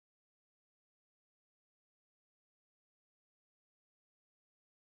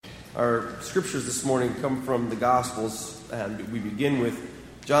Our scriptures this morning come from the Gospels, and we begin with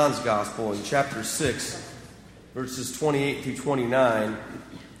John's Gospel in chapter 6, verses 28 through 29.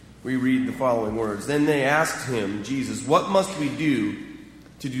 We read the following words. Then they asked him, Jesus, what must we do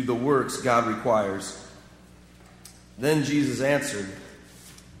to do the works God requires? Then Jesus answered,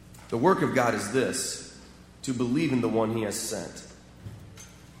 the work of God is this, to believe in the one he has sent.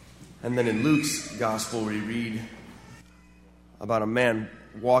 And then in Luke's Gospel we read about a man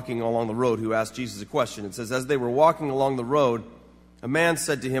walking along the road who asked Jesus a question. It says, as they were walking along the road, a man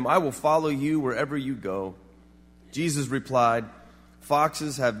said to him, I will follow you wherever you go. Jesus replied,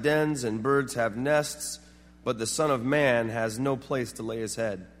 foxes have dens and birds have nests, but the Son of Man has no place to lay his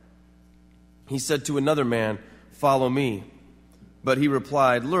head. He said to another man, follow me. But he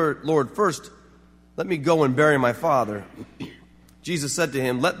replied, Lord, first let me go and bury my father. Jesus said to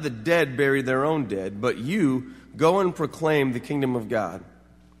him, let the dead bury their own dead, but you go and proclaim the kingdom of God.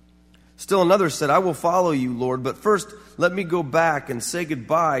 Still another said, I will follow you, Lord, but first let me go back and say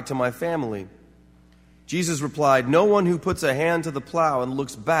goodbye to my family. Jesus replied, no one who puts a hand to the plow and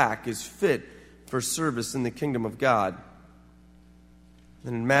looks back is fit for service in the kingdom of God.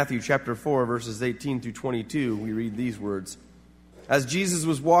 And in Matthew chapter 4, verses 18 through 22, we read these words. As Jesus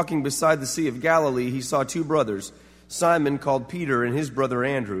was walking beside the Sea of Galilee, he saw two brothers, Simon called Peter and his brother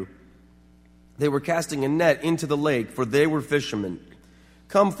Andrew. They were casting a net into the lake, for they were fishermen.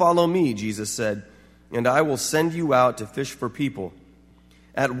 Come follow me, Jesus said, and I will send you out to fish for people.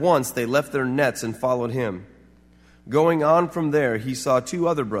 At once they left their nets and followed him. Going on from there, he saw two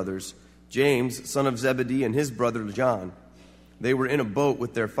other brothers, James, son of Zebedee, and his brother John. They were in a boat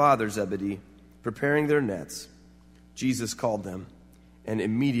with their father Zebedee, preparing their nets. Jesus called them, and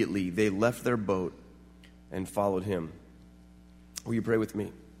immediately they left their boat and followed him. Will you pray with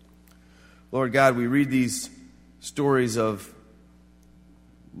me? Lord God, we read these stories of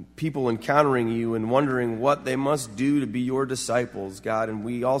people encountering you and wondering what they must do to be your disciples, God. And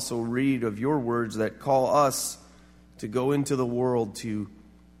we also read of your words that call us to go into the world to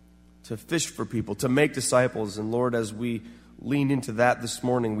fish for people, to make disciples. And Lord, as we lean into that this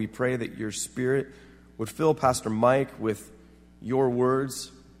morning, we pray that your Spirit would fill Pastor Mike with your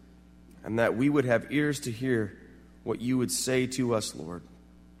words and that we would have ears to hear what you would say to us, Lord.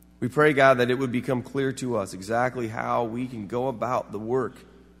 We pray, God, that it would become clear to us exactly how we can go about the work.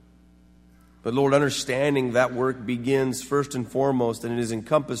 But Lord, understanding that work begins first and foremost, and it is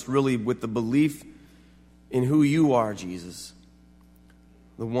encompassed really with the belief in who you are, Jesus,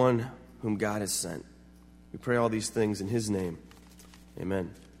 the one whom God has sent. We pray all these things in his name.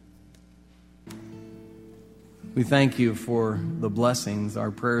 Amen. We thank you for the blessings,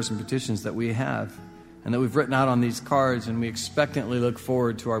 our prayers and petitions that we have, and that we've written out on these cards, and we expectantly look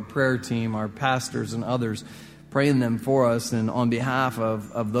forward to our prayer team, our pastors and others, praying them for us and on behalf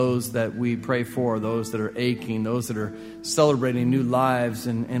of those that we pray for, those that are aching, those that are celebrating new lives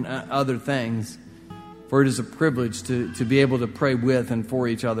and other things. For it is a privilege to be able to pray with and for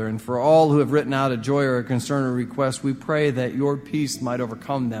each other. And for all who have written out a joy or a concern or request, we pray that your peace might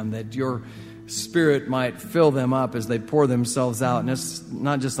overcome them, that your Spirit might fill them up as they pour themselves out, and it's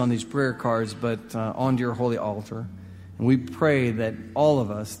not just on these prayer cards, but onto your holy altar. And we pray that all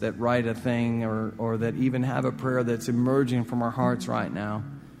of us that write a thing or that even have a prayer that's emerging from our hearts right now,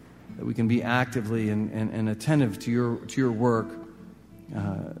 that we can be actively and attentive to your work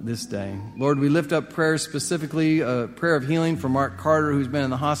this day. Lord, we lift up prayers, specifically a prayer of healing for Mark Carter, who's been in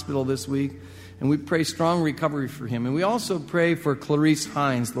the hospital this week. And we pray strong recovery for him. And we also pray for Clarice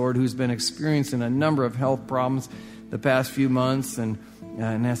Hines, Lord, who's been experiencing a number of health problems the past few months and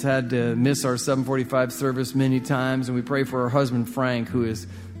has had to miss our 7:45 service many times. And we pray for her husband, Frank, who is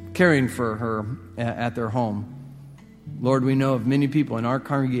caring for her at their home. Lord, we know of many people in our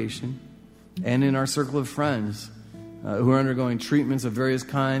congregation and in our circle of friends who are undergoing treatments of various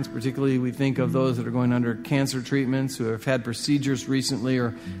kinds. Particularly, we think of those that are going under cancer treatments, who have had procedures recently,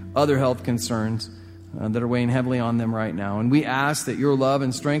 or other health concerns that are weighing heavily on them right now. And we ask that your love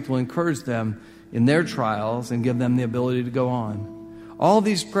and strength will encourage them in their trials and give them the ability to go on. All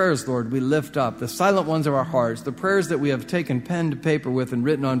these prayers, Lord, we lift up, the silent ones of our hearts, the prayers that we have taken pen to paper with and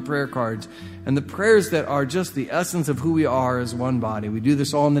written on prayer cards, and the prayers that are just the essence of who we are as one body. We do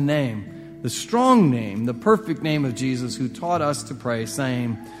this all in the name, the strong name, the perfect name of Jesus, who taught us to pray,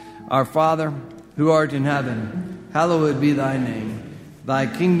 saying, Our Father, who art in heaven, hallowed be thy name. Thy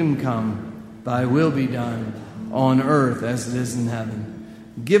kingdom come, thy will be done, on earth as it is in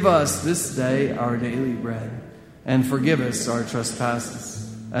heaven. Give us this day our daily bread, and forgive us our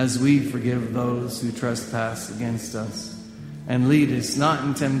trespasses, as we forgive those who trespass against us. And lead us not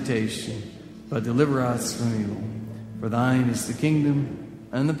in temptation, but deliver us from evil. For thine is the kingdom,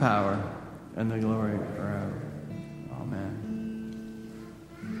 and the power, and the glory forever. Amen.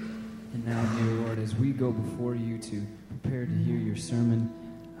 And now, dear Lord, as we go before you to prepare to hear your sermon,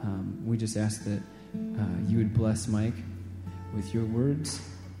 we just ask that you would bless Mike with your words,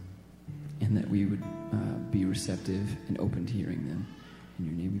 and that we would be receptive and open to hearing them. In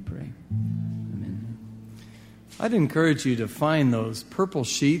your name we pray. Amen. I'd encourage you to find those purple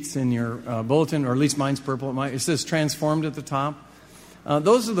sheets in your bulletin, or at least mine's purple. It says Transformed at the top.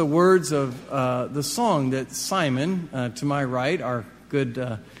 Those are the words of the song that Simon, to my right, our good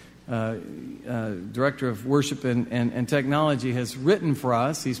Director of Worship and Technology, has written for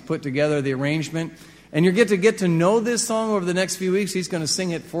us. He's put together the arrangement. And you get to know this song over the next few weeks. He's going to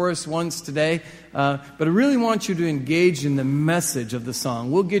sing it for us once today. But I really want you to engage in the message of the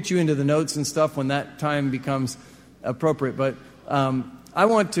song. We'll get you into the notes and stuff when that time becomes appropriate. But I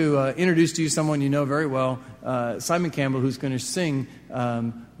want to introduce to you someone you know very well, Simon Campbell, who's going to sing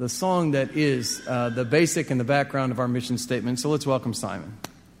the song that is the basic and the background of our mission statement. So let's welcome Simon.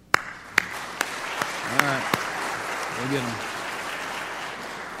 All right. We'll get him.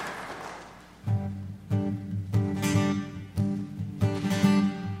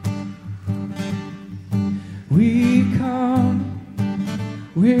 We come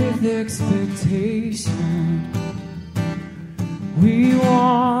with expectation. We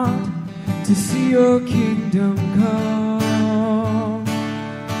want to see your kingdom come.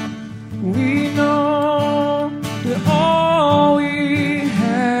 We know that all we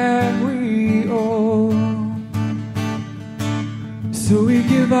have we owe. So we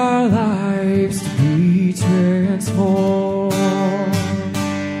give our lives to be transformed.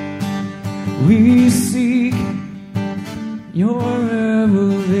 We seek your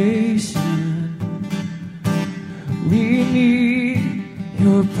revelation. We need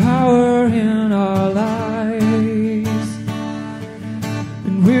your power in our lives,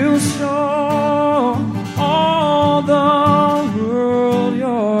 and we'll show all the world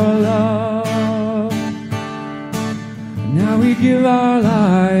your love. Now we give our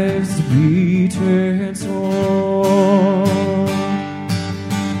lives to be transformed.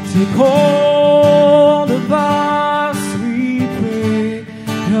 Take hold of us, we pray.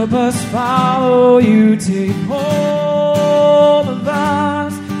 Help us follow you. Take hold of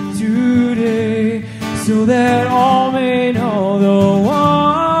us today, so that all may know the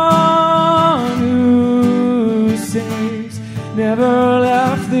one who saves, never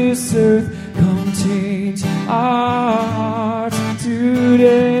left this earth. Come change our hearts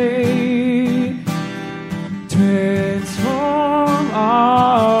today. Transform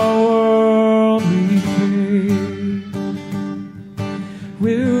our world, we pray.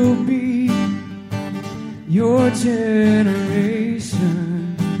 We'll be your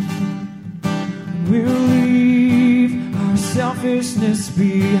generation. We'll leave our selfishness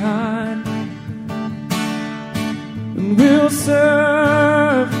behind, and we'll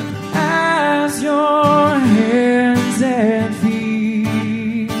serve as your hands and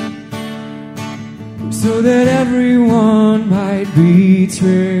feet, so that everyone might be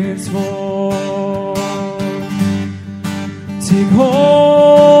transformed. Take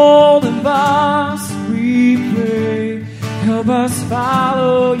hold of us, we pray. Help us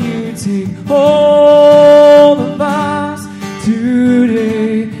follow you. Take hold of us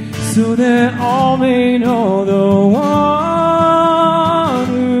today, so that all may know the one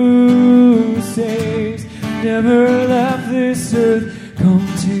who saves, never left this earth. Come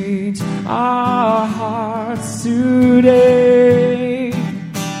change our hearts today.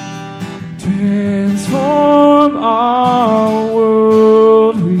 Transform our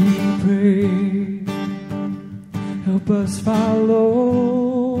world, we pray. Help us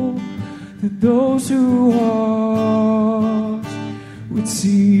follow, that those who watch would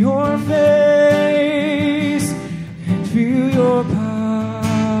see your face and feel your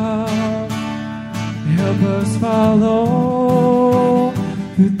power. Help us follow,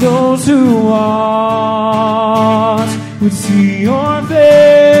 that those who watch would see your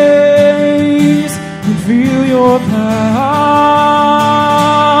face and feel your power.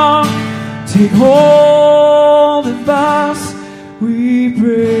 Take hold of us, we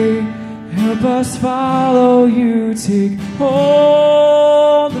pray. Help us follow you. Take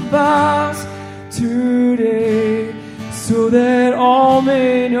hold of us today, so that all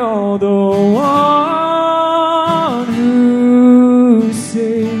may know the one who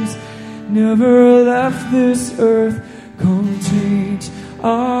saves, never left this earth. Come change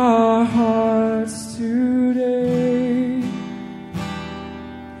our hearts today.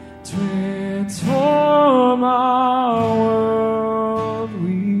 Transform our world,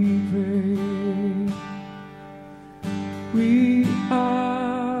 we pray. We are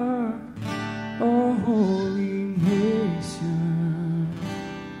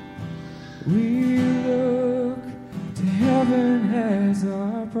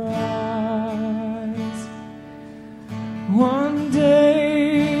One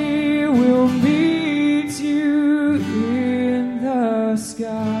day we'll meet you in the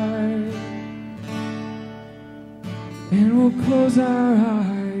sky, and we'll close our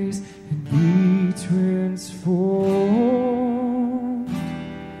eyes and be transformed.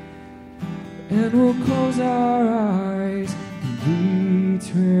 And we'll close our eyes and be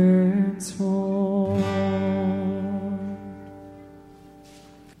transformed.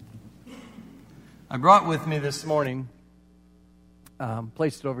 I brought with me this morning,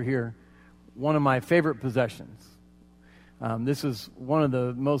 placed it over here, one of my favorite possessions. This is one of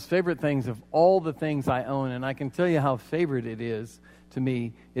the most favorite things of all the things I own, and I can tell you how favorite it is to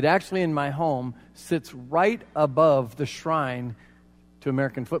me. It actually, in my home, sits right above the shrine to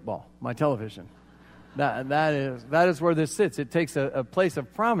American football, my television. That is where this sits. It takes a place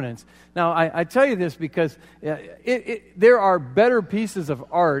of prominence. Now, I tell you this because there are better pieces of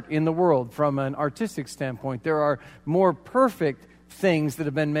art in the world from an artistic standpoint. There are more perfect things that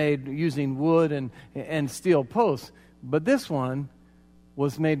have been made using wood and steel posts. But this one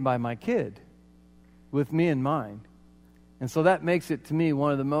was made by my kid with me in mind. And so that makes it, to me,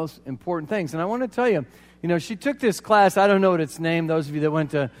 one of the most important things. And I want to tell you, she took this class. I don't know what it's named. Those of you that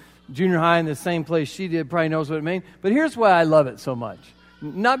went to junior high in the same place she did probably knows what it means. But here's why I love it so much.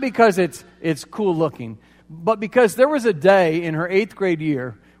 Not because it's cool looking, but because there was a day in her 8th grade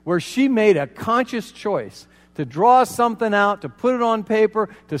year where she made a conscious choice to draw something out, to put it on paper,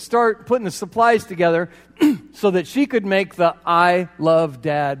 to start putting the supplies together so that she could make the I love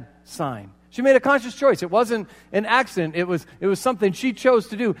Dad sign. She made a conscious choice. It wasn't an accident. It was something she chose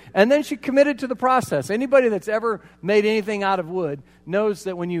to do. And then she committed to the process. Anybody that's ever made anything out of wood knows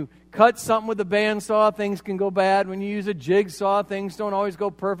that when you cut something with a bandsaw, things can go bad. When you use a jigsaw, things don't always go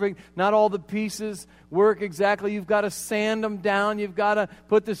perfect. Not all the pieces work exactly. You've got to sand them down. You've got to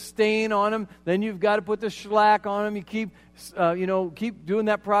put the stain on them. Then you've got to put the shellac on them. You keep doing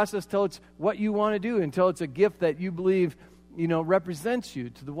that process till it's what you want to do, until it's a gift that you believe represents you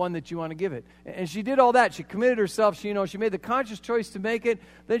to the one that you want to give it. And she did all that. She committed herself. She made the conscious choice to make it.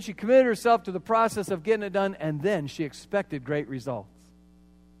 Then she committed herself to the process of getting it done. And then she expected great results.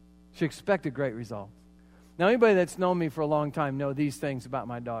 She expected great results. Now, anybody that's known me for a long time know these things about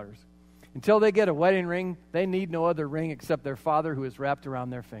my daughters. Until they get a wedding ring, they need no other ring except their father, who is wrapped around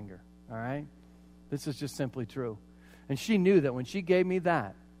their finger. All right? This is just simply true. And she knew that when she gave me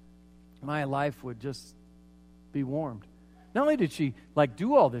that, my life would just be warmed. Not only did she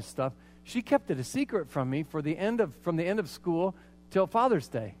do all this stuff, she kept it a secret from me from the end of school till Father's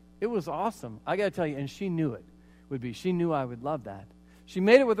Day. It was awesome. I got to tell you, and she knew it would be. She knew I would love that. She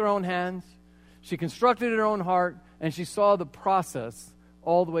made it with her own hands. She constructed it in her own heart, and she saw the process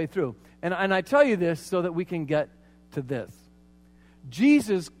all the way through. And I tell you this so that we can get to this.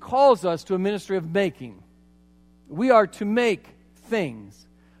 Jesus calls us to a ministry of making. We are to make things,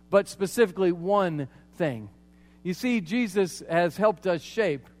 but specifically one thing. You see, Jesus has helped us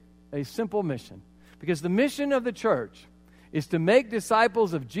shape a simple mission, because the mission of the church is to make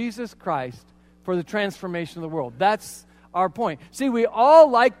disciples of Jesus Christ for the transformation of the world. That's our point. See, we all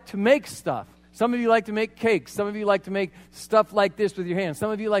like to make stuff. Some of you like to make cakes. Some of you like to make stuff like this with your hands.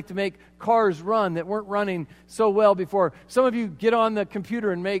 Some of you like to make cars run that weren't running so well before. Some of you get on the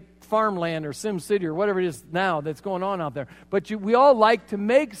computer and make Farmland or SimCity or whatever it is now that's going on out there. But we all like to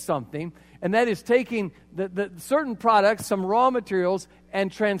make something, and that is taking the certain products, some raw materials, and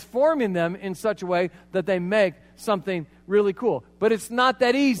transforming them in such a way that they make something really cool. But it's not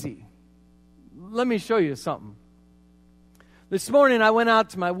that easy. Let me show you something. This morning I went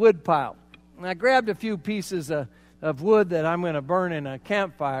out to my wood pile, and I grabbed a few pieces of wood that I'm going to burn in a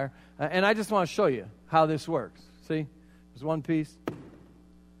campfire, and I just want to show you how this works. See? There's one piece,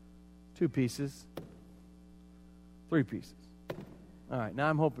 2 pieces, 3 pieces. All right, now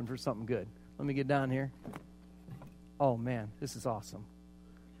I'm hoping for something good. Let me get down here. Oh, man, this is awesome.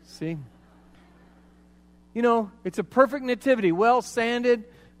 See? It's a perfect nativity, well sanded,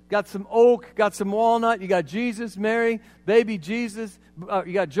 got some oak, got some walnut, you got Jesus, Mary, baby Jesus,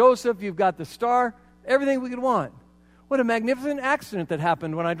 you got Joseph, you've got the star, everything we could want. What a magnificent accident that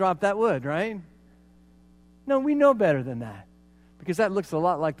happened when I dropped that wood, right? No, we know better than that, because that looks a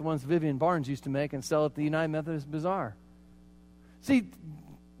lot like the ones Vivian Barnes used to make and sell at the United Methodist Bazaar. See,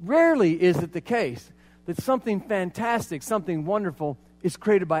 rarely is it the case that something fantastic, something wonderful is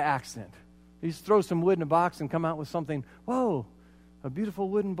created by accident. You just throw some wood in a box and come out with something, whoa, a beautiful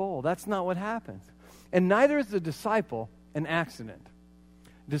wooden bowl. That's not what happens. And neither is the disciple an accident.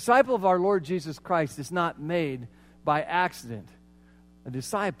 A disciple of our Lord Jesus Christ is not made by accident. A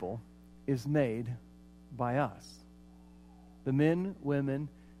disciple is made by us, the men, women,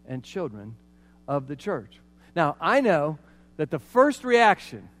 and children of the church. Now, I know that the first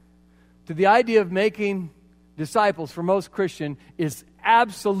reaction to the idea of making disciples for most Christian is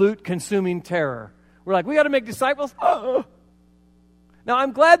absolute consuming terror. We're like, we got to make disciples? Oh. Now,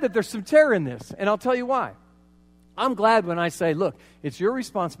 I'm glad that there's some terror in this, and I'll tell you why. I'm glad when I say, look, it's your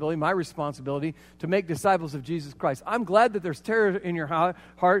responsibility, my responsibility, to make disciples of Jesus Christ. I'm glad that there's terror in your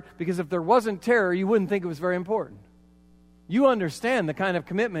heart, because if there wasn't terror, you wouldn't think it was very important. You understand the kind of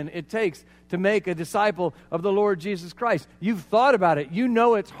commitment it takes to make a disciple of the Lord Jesus Christ. You've thought about it. You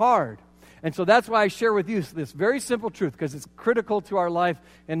know it's hard. And so that's why I share with you this very simple truth, because it's critical to our life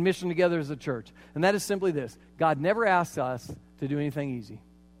and mission together as a church. And that is simply this: God never asks us to do anything easy.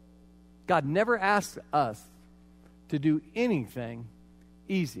 God never asks us to do anything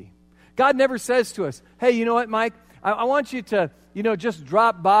easy. God never says to us, hey, you know what, Mike? I want you to, just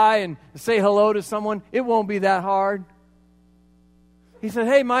drop by and say hello to someone. It won't be that hard. He said,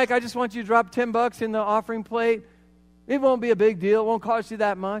 hey, Mike, I just want you to drop $10 in the offering plate. It won't be a big deal. It won't cost you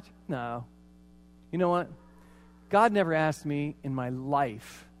that much. No. You know what? God never asked me in my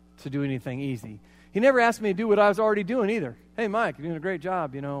life to do anything easy. He never asked me to do what I was already doing either. Hey, Mike, you're doing a great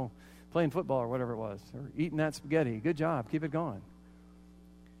job, playing football or whatever it was, or eating that spaghetti. Good job. Keep it going.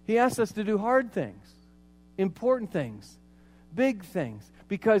 He asked us to do hard things, important things, big things.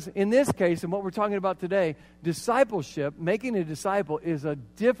 Because in this case, and what we're talking about today, discipleship, making a disciple, is a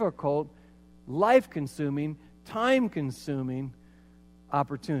difficult, life-consuming, time-consuming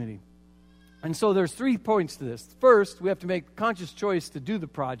opportunity. And so there's 3 points to this. First, we have to make a conscious choice to do the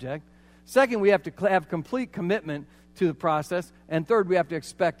project. Second, we have to have complete commitment to the process. And third, we have to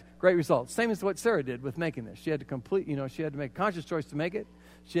expect great results. Same as what Sarah did with making this. She had to she had to make a conscious choice to make it.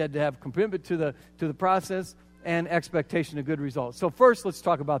 She had to have commitment to the process and expectation of good results. So first, let's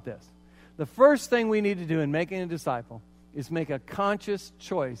talk about this. The first thing we need to do in making a disciple is make a conscious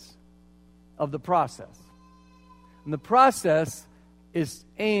choice of the process. And the process is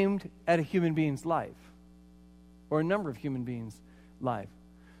aimed at a human being's life, or a number of human beings' life.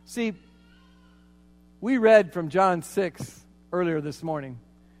 See, we read from John 6 earlier this morning,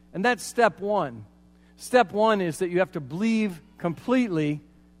 and that's step one. Step one is that you have to believe completely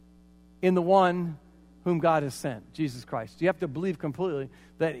in the one whom God has sent, Jesus Christ. You have to believe completely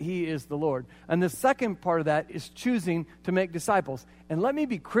that He is the Lord. And the second part of that is choosing to make disciples. And let me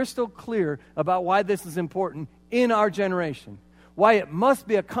be crystal clear about why this is important in our generation, why it must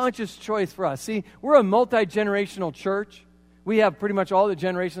be a conscious choice for us. See, we're a multi-generational church. We have pretty much all the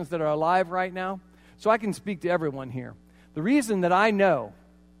generations that are alive right now. So I can speak to everyone here. The reason that I know,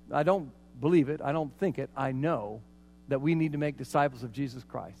 I don't believe it, I don't think it, I know that we need to make disciples of Jesus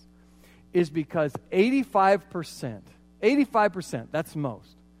Christ, is because 85%, that's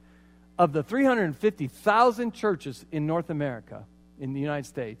most, of the 350,000 churches in North America, in the United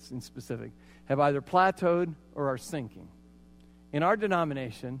States in specific, have either plateaued or are sinking. In our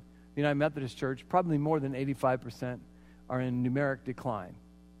denomination, the United Methodist Church, probably more than 85% are in numeric decline,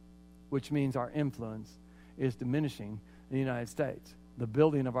 which means our influence is diminishing in the United States. The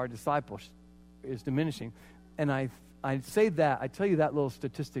building of our disciples is diminishing. And I say that, I tell you that little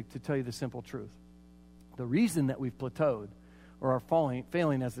statistic to tell you the simple truth. The reason that we've plateaued or are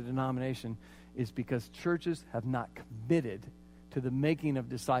failing as a denomination is because churches have not committed to the making of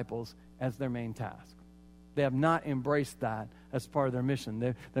disciples as their main task. They have not embraced that as part of their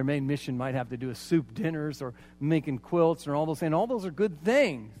mission. Their main mission might have to do with soup dinners or making quilts or all those things. And all those are good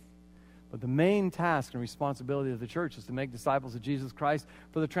things. But the main task and responsibility of the church is to make disciples of Jesus Christ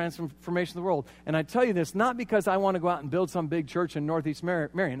for the transformation of the world. And I tell you this not because I want to go out and build some big church in Northeast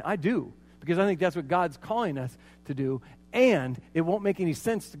Marion. I do, because I think that's what God's calling us to do. And it won't make any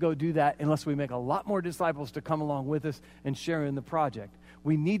sense to go do that unless we make a lot more disciples to come along with us and share in the project.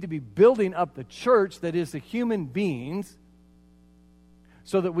 We need to be building up the church that is the human beings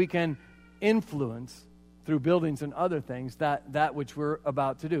so that we can influence through buildings and other things that which we're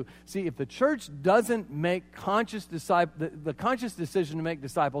about to do. See, if the church doesn't make the conscious decision to make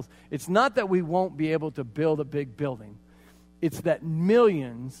disciples, it's not that we won't be able to build a big building. It's that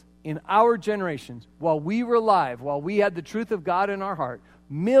millions in our generations, while we were alive, while we had the truth of God in our heart,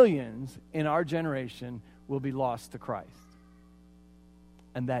 millions in our generation will be lost to Christ.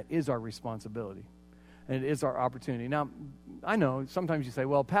 And that is our responsibility. And it is our opportunity. Now, I know sometimes you say,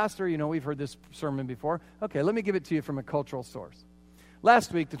 well, Pastor, we've heard this sermon before. Okay, let me give it to you from a cultural source.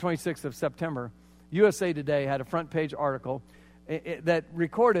 Last week, the 26th of September, USA Today had a front page article that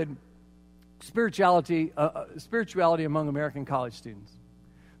recorded spirituality among American college students.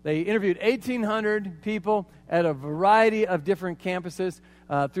 They interviewed 1,800 people at a variety of different campuses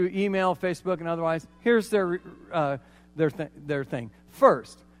through email, Facebook, and otherwise. Here's their thing.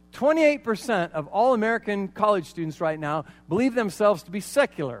 First, 28% of all American college students right now believe themselves to be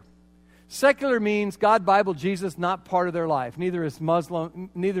secular. Secular means God, Bible, Jesus, not part of their life. Neither is Muslim,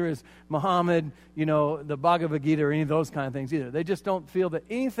 neither is Muhammad, the Bhagavad Gita or any of those kind of things either. They just don't feel that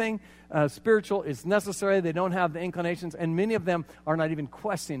anything spiritual is necessary. They don't have the inclinations, and many of them are not even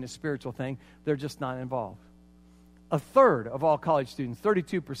questioning the spiritual thing. They're just not involved. A third of all college students,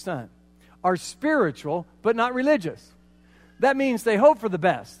 32%, are spiritual but not religious. That means they hope for the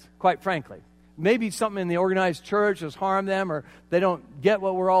best, quite frankly. Maybe something in the organized church has harmed them, or they don't get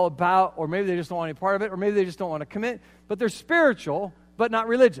what we're all about, or maybe they just don't want any part of it, or maybe they just don't want to commit. But they're spiritual, but not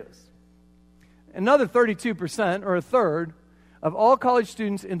religious. Another 32%, or a third, of all college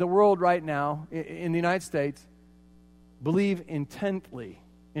students in the world right now, in the United States, believe intently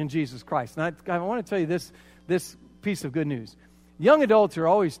in Jesus Christ. And I want to tell you this piece of good news. Young adults are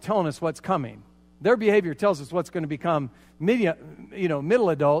always telling us what's coming. Their behavior tells us what's going to become middle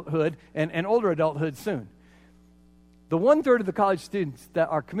adulthood and older adulthood soon. The 1/3 of the college students that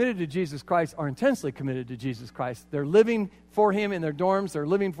are committed to Jesus Christ are intensely committed to Jesus Christ. They're living for Him in their dorms. They're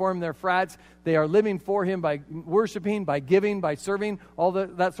living for Him in their frats. They are living for Him by worshiping, by giving, by serving, all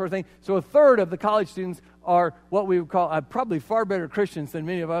that sort of thing. So a third of the college students are what we would call probably far better Christians than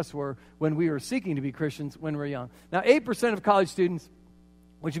many of us were when we were seeking to be Christians when we were young. Now, 8% of college students,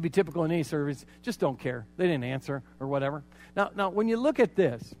 which would be typical in any service, just don't care. They didn't answer or whatever. Now, when you look at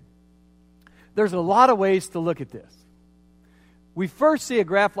this, there's a lot of ways to look at this. We first see a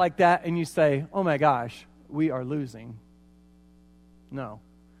graph like that and you say, oh my gosh, we are losing. No.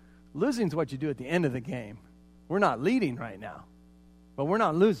 Losing is what you do at the end of the game. We're not leading right now, but we're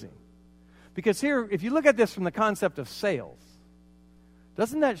not losing. Because here, if you look at this from the concept of sales,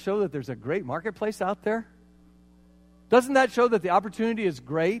 doesn't that show that there's a great marketplace out there? Doesn't that show that the opportunity is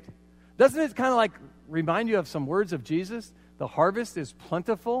great? Doesn't it kind of like remind you of some words of Jesus? The harvest is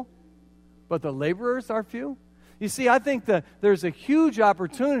plentiful, but the laborers are few. You see, I think that there's a huge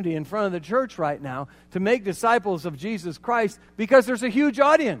opportunity in front of the church right now to make disciples of Jesus Christ because there's a huge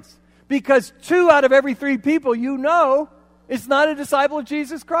audience. Because 2 out of every 3 people is not a disciple of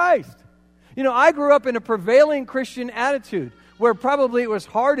Jesus Christ. I grew up in a prevailing Christian attitude where probably it was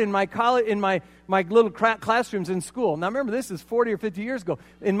hard in my college, in my little classrooms in school. Now remember, this is 40 or 50 years ago.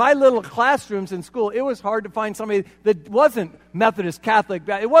 In my little classrooms in school, it was hard to find somebody that wasn't Methodist, Catholic.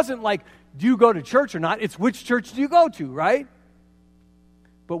 It wasn't like, do you go to church or not? It's which church do you go to, right?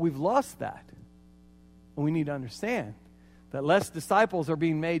 But we've lost that. And we need to understand that less disciples are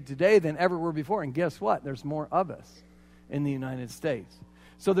being made today than ever were before. And guess what? There's more of us in the United States.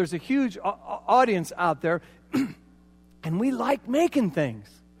 So there's a huge audience out there. And we like making things.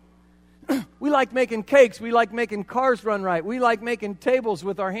 We like making cakes. We like making cars run right. We like making tables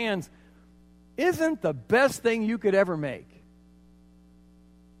with our hands. Isn't the best thing you could ever make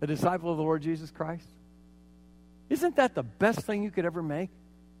a disciple of the Lord Jesus Christ? Isn't that the best thing you could ever make?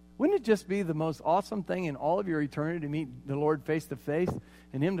 Wouldn't it just be the most awesome thing in all of your eternity to meet the Lord face to face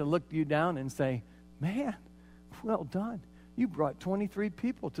and Him to look you down and say, man, well done. You brought 23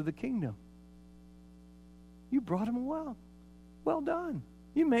 people to the kingdom. You brought them well. Well done.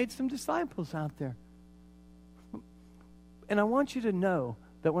 You made some disciples out there. And I want you to know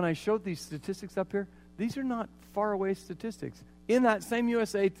that when I showed these statistics up here, these are not faraway statistics. In that same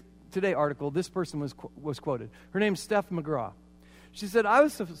USA Today article, this person was quoted. Her name's Steph McGraw. She said, I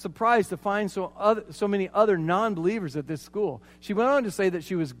was surprised to find so many other non-believers at this school. She went on to say that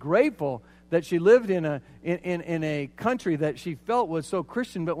she was grateful that she lived in a country that she felt was so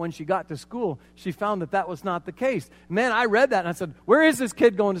Christian, but when she got to school, she found that was not the case. Man, I read that and I said, where is this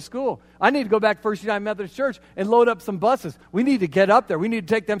kid going to school? I need to go back to First United Methodist Church and load up some buses. We need to get up there. We need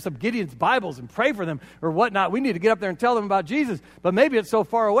to take them some Gideon's Bibles and pray for them or whatnot. We need to get up there and tell them about Jesus, but maybe it's so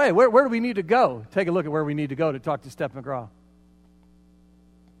far away. Where do we need to go? Take a look at where we need to go to talk to Steph McGraw.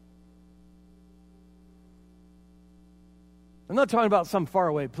 I'm not talking about some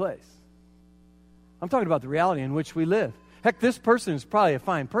faraway place. I'm talking about the reality in which we live. Heck, this person is probably a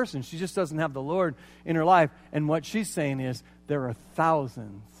fine person. She just doesn't have the Lord in her life. And what she's saying is, there are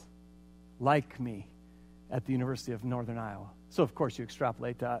thousands like me at the University of Northern Iowa. So, of course, you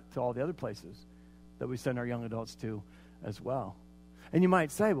extrapolate that to all the other places that we send our young adults to as well. And you might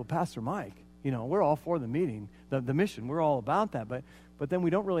say, well, Pastor Mike, we're all for the meeting, the mission. We're all about that. But then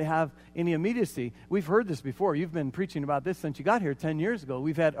we don't really have any immediacy. We've heard this before. You've been preaching about this since you got here 10 years ago.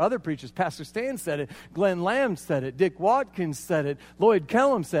 We've had other preachers. Pastor Stan said it. Glenn Lamb said it. Dick Watkins said it. Lloyd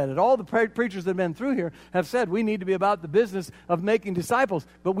Kellum said it. All the preachers that have been through here have said we need to be about the business of making disciples.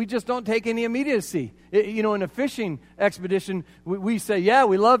 But we just don't take any immediacy. In a fishing expedition, we say, yeah,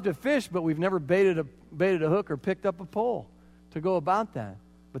 we love to fish, but we've never baited a hook or picked up a pole to go about that.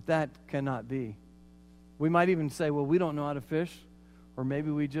 But that cannot be. We might even say, well, we don't know how to fish, or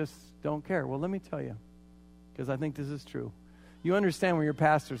maybe we just don't care. Well, let me tell you, because I think this is true. You understand where your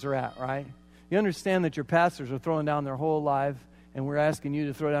pastors are at, right? You understand that your pastors are throwing down their whole life, and we're asking you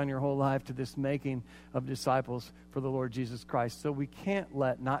to throw down your whole life to this making of disciples for the Lord Jesus Christ. So we can't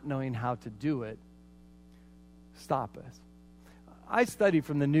let not knowing how to do it stop us. I study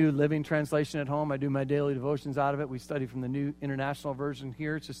from the New Living Translation at home. I do my daily devotions out of it. We study from the New International Version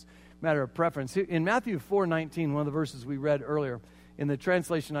here. It's just a matter of preference. In Matthew 4:19, one of the verses we read earlier, in the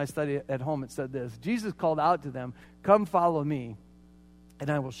translation I study at home, it said this: Jesus called out to them, "Come follow me, and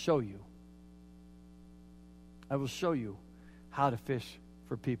I will show you. I will show you how to fish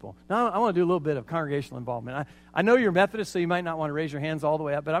for people." Now, I want to do a little bit of congregational involvement. I know you're Methodist, so you might not want to raise your hands all the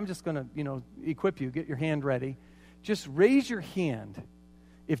way up, but I'm just going to, equip you, get your hand ready. Just raise your hand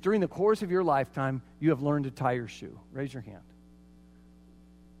if during the course of your lifetime you have learned to tie your shoe. Raise your hand.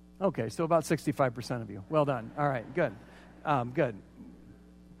 Okay, so about 65% of you. Well done. All right, good.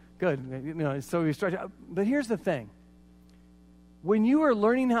 Good. So you start. But here's the thing. When you were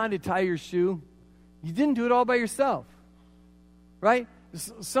learning how to tie your shoe, you didn't do it all by yourself, right?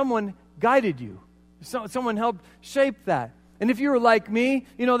 Someone guided you. Someone helped shape that. And if you were like me,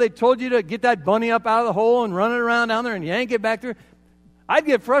 they told you to get that bunny up out of the hole and run it around down there and yank it back through. I'd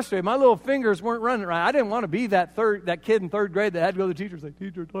get frustrated. My little fingers weren't running right. I didn't want to be that kid in third grade that had to go to the teacher and say,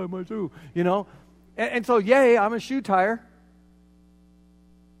 "Teacher, tie my shoe," And so, yay, I'm a shoe tire.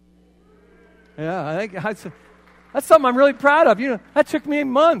 Yeah, I think that's something I'm really proud of. That took me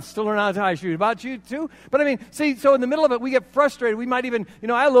months to learn how to tie a shoe. About you too? But so in the middle of it, we get frustrated. We might even,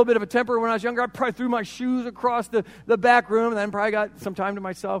 I had a little bit of a temper when I was younger. I probably threw my shoes across the back room and then probably got some time to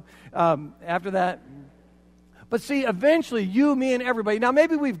myself after that. But see, eventually, you, me, and everybody. Now,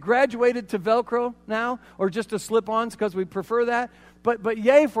 maybe we've graduated to Velcro now, or just to slip-ons because we prefer that. But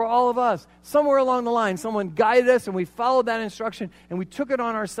yay for all of us. Somewhere along the line, someone guided us, and we followed that instruction, and we took it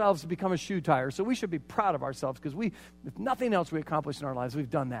on ourselves to become a shoe tire. So we should be proud of ourselves because if nothing else we accomplished in our lives, we've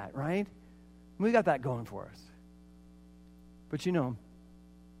done that, right? We got that going for us. But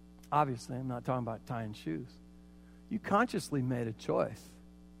obviously, I'm not talking about tying shoes. You consciously made a choice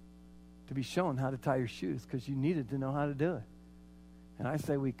to be shown how to tie your shoes because you needed to know how to do it. And I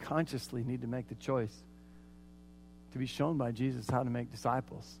say we consciously need to make the choice to be shown by Jesus how to make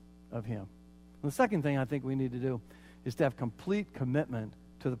disciples of Him. And the second thing I think we need to do is to have complete commitment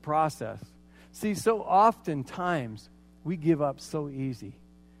to the process. See, so oftentimes we give up so easy.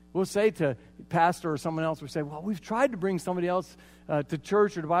 We'll say to pastor or someone else, we say, well, we've tried to bring somebody else to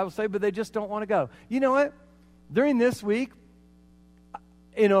church or to Bible study, but they just don't want to go. You know what? During this week,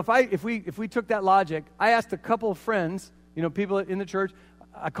 if we took that logic, I asked a couple of friends, people in the church,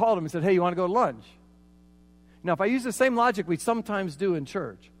 I called them and said, hey, you want to go to lunch? Now, if I use the same logic we sometimes do in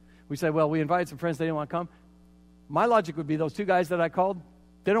church, we say, well, we invited some friends, they didn't want to come. My logic would be those two guys that I called,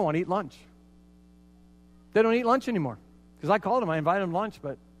 they don't want to eat lunch. They don't eat lunch anymore. Because I called them, I invited them to lunch,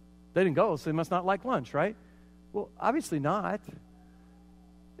 but they didn't go, so they must not like lunch, right? Well, obviously not.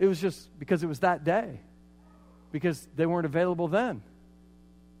 It was just because it was that day. Because they weren't available then.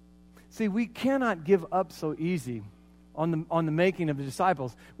 See, we cannot give up so easy on the making of the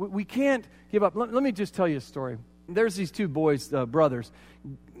disciples. We can't give up. Let me just tell you a story. There's these two boys, brothers,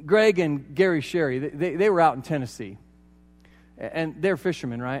 Greg and Gary Sherry. They were out in Tennessee. And they're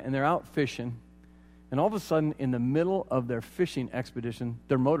fishermen, right? And they're out fishing. And all of a sudden, in the middle of their fishing expedition,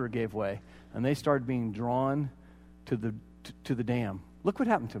 their motor gave way. And they started being drawn to the dam. Look what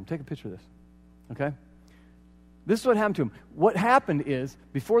happened to them. Take a picture of this. Okay? This is what happened to them. What happened is,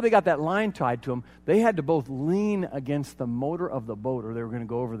 before they got that line tied to them, they had to both lean against the motor of the boat or they were going to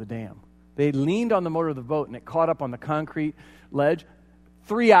go over the dam. They leaned on the motor of the boat and it caught up on the concrete ledge.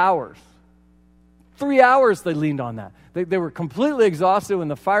 3 hours. 3 hours they leaned on that. They were completely exhausted when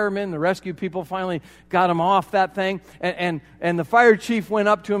the firemen, the rescue people finally got them off that thing. And the fire chief went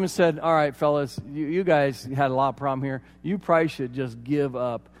up to him and said, all right, fellas, you guys had a lot of problem here. You probably should just give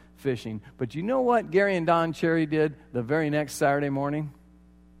up fishing. But you know what Gary and Don Cherry did the very next Saturday morning?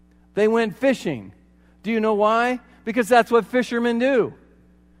 They went fishing. Do you know why? Because that's what fishermen do.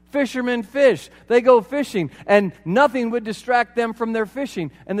 Fishermen fish. They go fishing, and nothing would distract them from their fishing.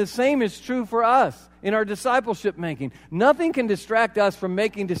 And the same is true for us in our discipleship making. Nothing can distract us from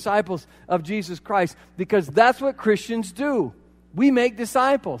making disciples of Jesus Christ because that's what Christians do. We make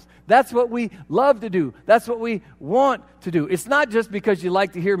disciples. That's what we love to do. That's what we want to do. It's not just because you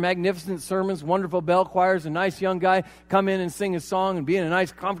like to hear magnificent sermons, wonderful bell choirs, a nice young guy come in and sing a song and be in a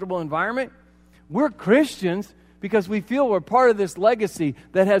nice, comfortable environment. We're Christians because we feel we're part of this legacy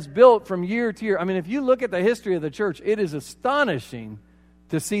that has built from year to year. I mean, if you look at the history of the church, it is astonishing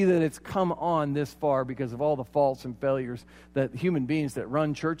to see that it's come on this far because of all the faults and failures that human beings that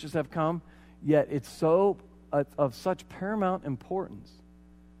run churches have come, yet it's so of such paramount importance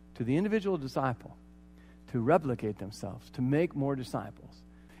to the individual disciple to replicate themselves, to make more disciples.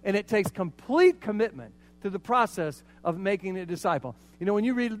 And it takes complete commitment to the process of making a disciple. You know, when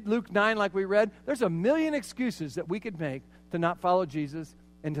you read Luke 9 like we read, there's a million excuses that we could make to not follow Jesus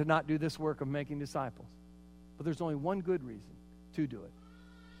and to not do this work of making disciples. But there's only one good reason to do it.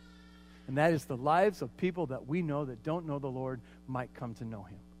 And that is the lives of people that we know that don't know the Lord might come to know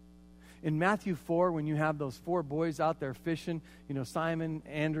him. In Matthew 4, when you have those 4 boys out there fishing, you know, Simon,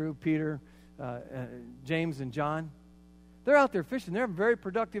 Andrew, Peter, James, and John, they're out there fishing. They're having very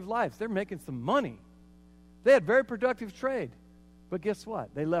productive lives. They're making some money. They had very productive trade. But guess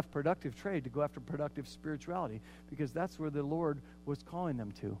what? They left productive trade to go after productive spirituality because that's where the Lord was calling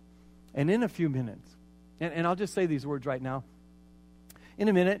them to. And in a few minutes, and I'll just say these words right now. In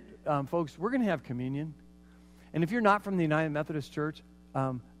a minute, folks, we're going to have communion. And if you're not from the United Methodist Church,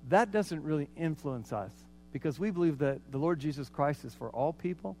 that doesn't really influence us because we believe that the Lord Jesus Christ is for all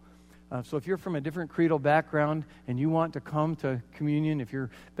people. So if you're from a different creedal background and you want to come to communion, if you're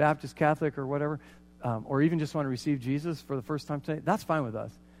Baptist, Catholic, or whatever, or even just want to receive Jesus for the first time today, that's fine with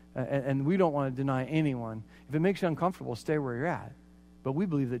us. And we don't want to deny anyone. If it makes you uncomfortable, stay where you're at. But we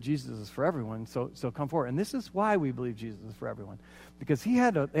believe that Jesus is for everyone, so come forward. And this is why we believe Jesus is for everyone. Because he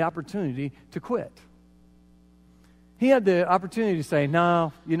had the opportunity to quit. He had the opportunity to say,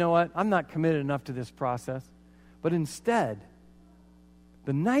 no, you know what? I'm not committed enough to this process. But instead,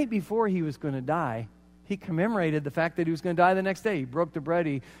 the night before he was going to die, he commemorated the fact that he was going to die the next day. He broke the bread,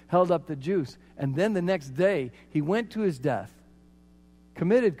 he held up the juice. And then the next day, he went to his death,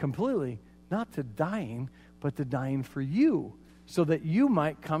 committed completely, not to dying, but to dying for you, so that you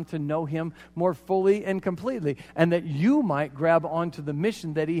might come to know him more fully and completely, and that you might grab onto the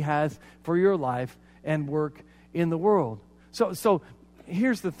mission that he has for your life and work in the world. So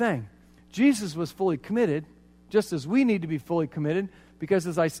here's the thing. Jesus was fully committed, just as we need to be fully committed, because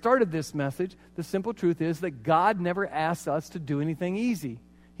as I started this message, the simple truth is that God never asks us to do anything easy.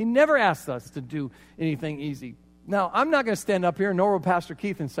 He never asks us to do anything easy. Now, I'm not going to stand up here, nor will Pastor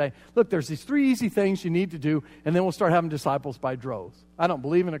Keith, and say, look, there's these 3 easy things you need to do, and then we'll start having disciples by droves. I don't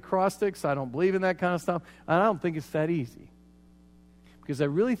believe in acrostics. I don't believe in that kind of stuff. And I don't think it's that easy. Because I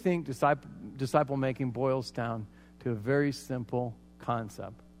really think disciple making boils down to a very simple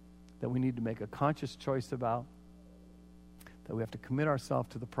concept that we need to make a conscious choice about, that we have to commit ourselves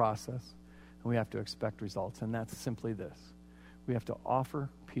to the process, and we have to expect results. And that's simply this. We have to offer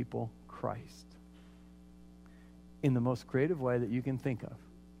people Christ in the most creative way that you can think of.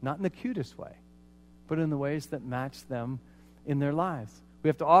 Not in the cutest way, but in the ways that match them in their lives. We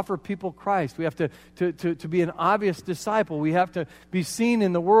have to offer people Christ. We have to be an obvious disciple. We have to be seen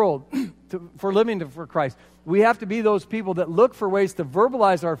in the world for living for Christ. We have to be those people that look for ways to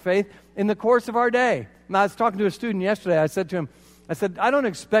verbalize our faith in the course of our day. Now, I was talking to a student yesterday. I said to him, I don't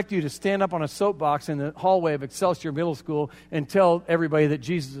expect you to stand up on a soapbox in the hallway of Excelsior Middle School and tell everybody that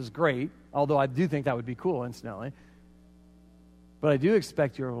Jesus is great, although I do think that would be cool, incidentally. But I do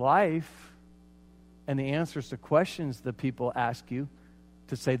expect your life and the answers to questions that people ask you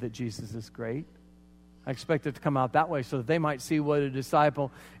to say that Jesus is great. I expect it to come out that way so that they might see what a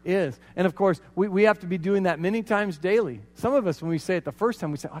disciple is. And of course, we have to be doing that many times daily. Some of us, when we say it the first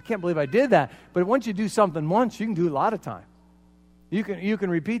time, we say, I can't believe I did that. But once you do something once, you can do it a lot of times. You can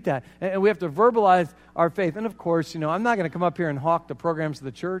repeat that. And we have to verbalize our faith. And of course, I'm not going to come up here and hawk the programs of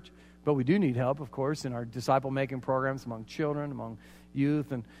the church, but we do need help, of course, in our disciple-making programs among children, among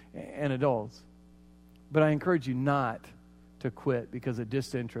youth, and adults. But I encourage you not to quit because of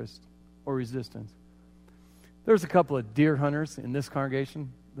disinterest or resistance. There's a couple of deer hunters in this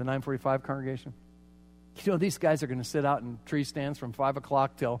congregation, the 945 congregation. These guys are going to sit out in tree stands from 5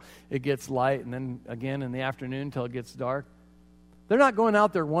 o'clock till it gets light, and then again in the afternoon till it gets dark. They're not going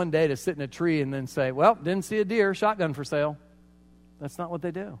out there one day to sit in a tree and then say, well, didn't see a deer, shotgun for sale. That's not what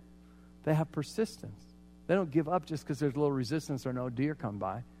they do. They have persistence. They don't give up just because there's a little resistance or no deer come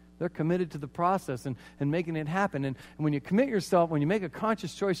by. They're committed to the process and making it happen. And when you commit yourself, when you make a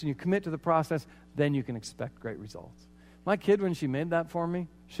conscious choice and you commit to the process, then you can expect great results. My kid, when she made that for me,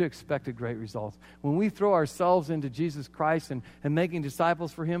 should expect a great result. When we throw ourselves into Jesus Christ and making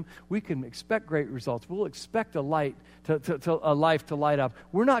disciples for Him, we can expect great results. We'll expect a life to light up.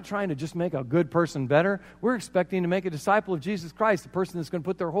 We're not trying to just make a good person better. We're expecting to make a disciple of Jesus Christ, the person that's going to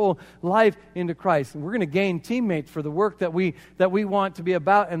put their whole life into Christ. And we're going to gain teammates for the work that we want to be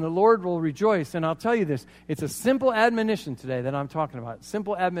about, and the Lord will rejoice. And I'll tell you this, it's a simple admonition today that I'm talking about,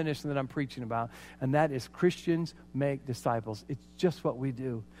 simple admonition that I'm preaching about, and that is Christians make disciples. It's just what we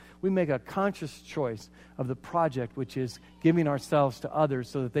do. We make a conscious choice of the project, which is giving ourselves to others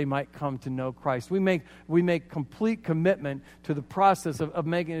so that they might come to know Christ. We make complete commitment to the process of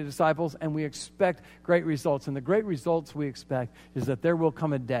making disciples, and we expect great results. And the great results we expect is that there will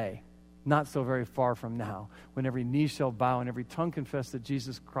come a day, not so very far from now, when every knee shall bow and every tongue confess that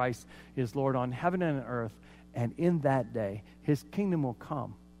Jesus Christ is Lord on heaven and on earth. And in that day, His kingdom will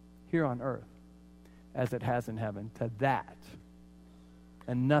come here on earth as it has in heaven. To that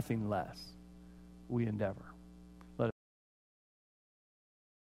and nothing less we endeavor.